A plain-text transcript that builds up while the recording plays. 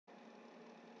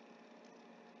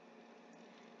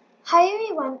Hi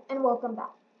everyone and welcome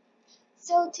back.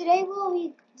 So today we'll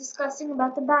be discussing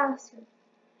about the biosphere.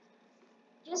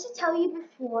 Just to tell you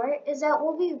before is that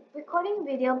we'll be recording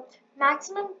video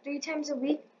maximum 3 times a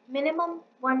week, minimum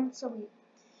once a week.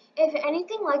 If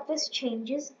anything like this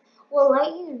changes, we'll let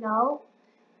you know.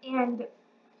 And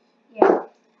yeah.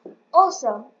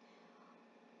 Also,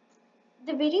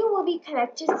 the video will be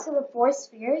connected to the 4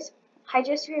 spheres,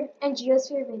 hydrosphere and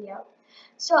geosphere video.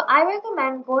 So I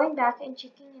recommend going back and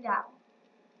checking it out.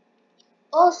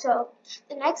 Also,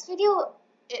 the next video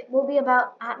it will be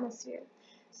about atmosphere.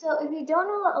 So if you don't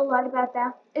know a lot about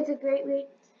that, it's a great way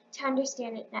to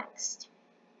understand it next.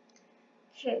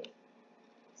 Okay,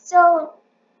 so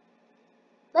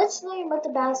let's learn what the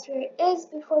biosphere is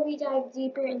before we dive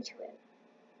deeper into it.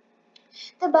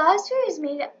 The biosphere is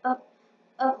made up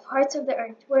of parts of the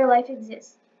earth where life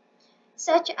exists,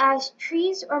 such as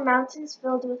trees or mountains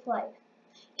filled with life.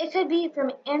 It could be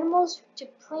from animals to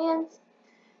plants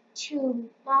to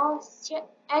mollusks to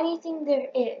anything there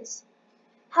is.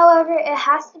 However, it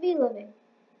has to be living.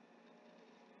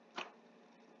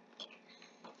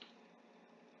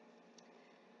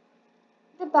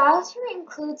 The biosphere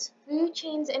includes food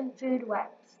chains and food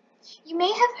webs. You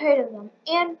may have heard of them,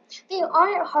 and they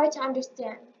aren't hard to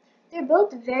understand. They're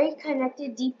both very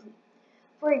connected deeply.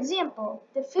 For example,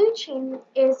 the food chain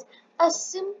is a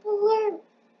simpler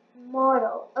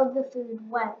model of the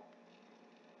food web.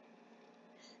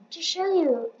 To show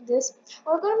you this,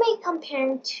 we're going to be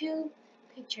comparing two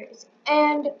pictures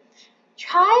and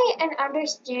try and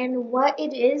understand what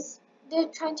it is they're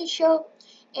trying to show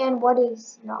and what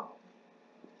is not.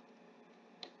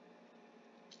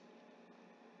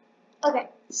 Okay,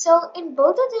 so in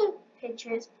both of the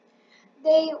pictures,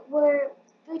 they were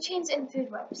food chains and food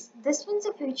webs. This one's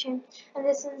a food chain and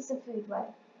this one's a food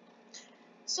web.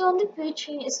 So in the food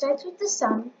chain, it starts with the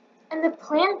sun, and the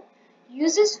plant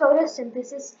uses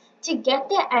photosynthesis to get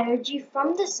the energy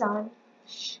from the sun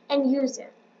and use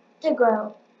it to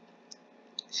grow.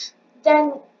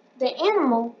 Then the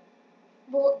animal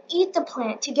will eat the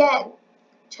plant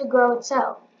to grow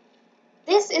itself.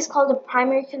 This is called a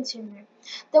primary consumer,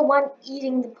 the one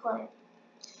eating the plant,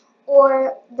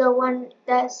 or the one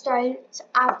that starts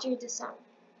after the sun.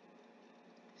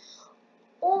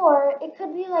 Or it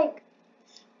could be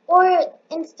or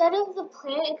instead of the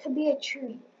plant, it could be a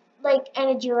tree, and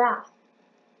a giraffe.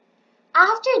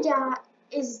 After that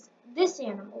is this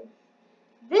animal.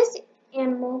 This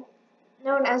animal,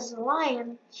 known as the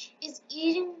lion, is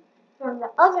eating from the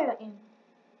other animal.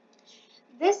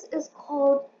 This is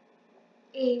called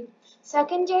a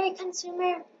secondary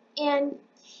consumer, and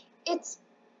it's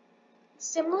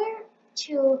similar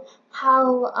to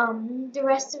how the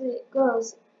rest of it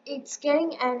goes. It's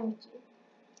getting energy.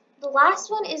 The last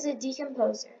one is a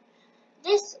decomposer.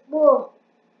 This will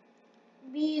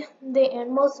be the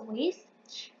animal's waste,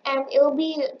 and it will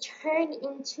be turned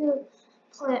into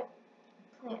plants.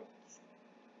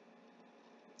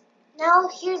 Now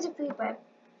here's the food web.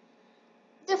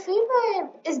 The food web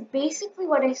is basically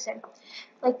what I said,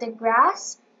 like the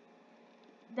grass,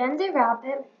 then the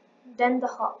rabbit, then the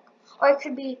hog. Or it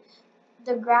could be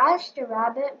the grass, the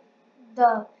rabbit,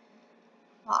 the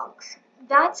hogs.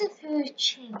 That's a food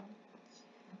chain.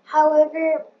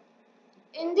 However,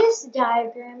 in this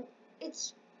diagram,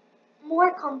 it's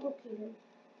more complicated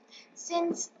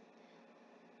since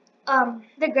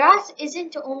the grass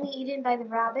isn't only eaten by the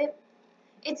rabbit,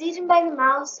 it's eaten by the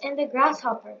mouse and the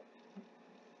grasshopper.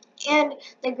 And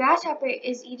the grasshopper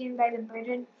is eaten by the bird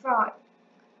and frog.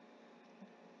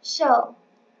 So,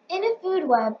 in a food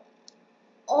web,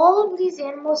 all of these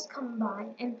animals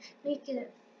combine and make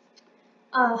it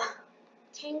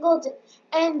tangled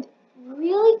and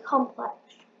really complex.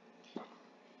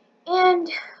 And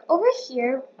over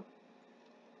here,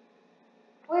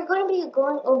 we're going to be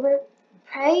going over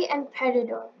prey and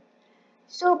predator.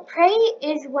 So prey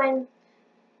is when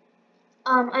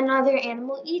another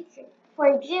animal eats it. For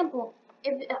example,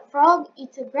 if a frog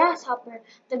eats a grasshopper,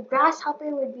 the grasshopper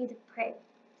would be the prey,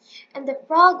 and the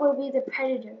frog would be the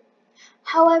predator.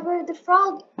 However, the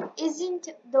frog isn't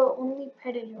the only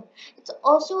predator. It's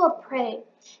also a prey.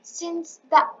 Since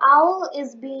the owl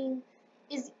is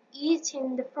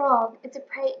eating the frog, it's a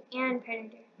prey and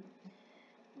predator.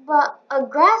 But a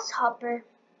grasshopper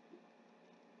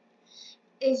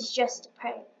is just a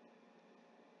prey.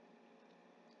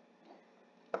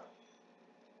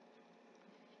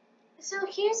 So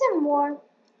here's a more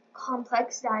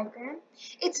complex diagram.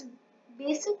 It's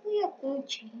basically a food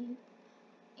chain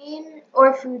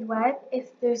or food web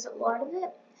if there's a lot of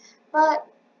it, but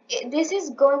this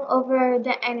is going over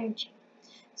the energy.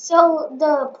 So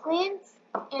the plants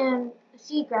and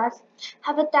seagrass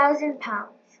have 1,000 pounds.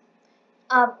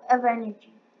 of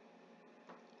energy.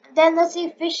 Then let's say a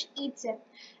fish eats it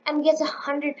and gets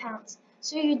 100 pounds.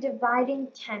 So you're dividing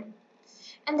 10.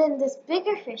 And then this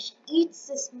bigger fish eats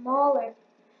the smaller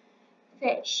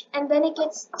fish and then it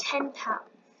gets 10 pounds.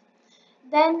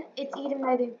 Then it's eaten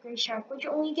by the gray shark, which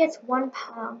only gets 1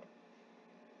 pound.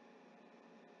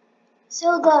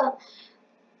 So the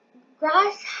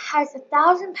grass has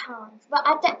 1,000 pounds, but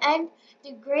at the end,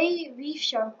 the gray reef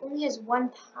shark only has 1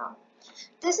 pound.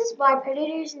 This is why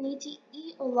predators need to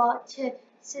eat a lot to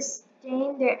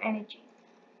sustain their energy.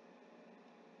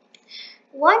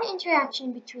 One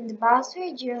interaction between the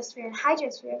biosphere, geosphere, and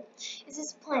hydrosphere is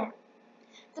this plant.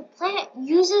 The plant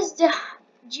uses the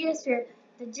geosphere,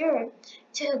 the dirt,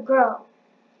 to grow,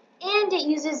 and it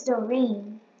uses the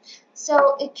rain,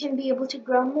 so it can be able to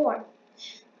grow more.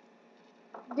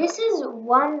 This is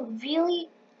one really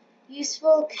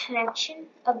useful connection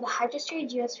of the hydrosphere,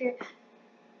 geosphere,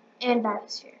 and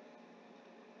biosphere.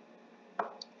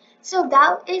 So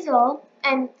that is all,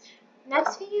 and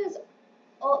next video is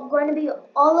going to be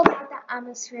all about the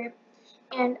atmosphere,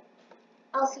 and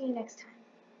I'll see you next time.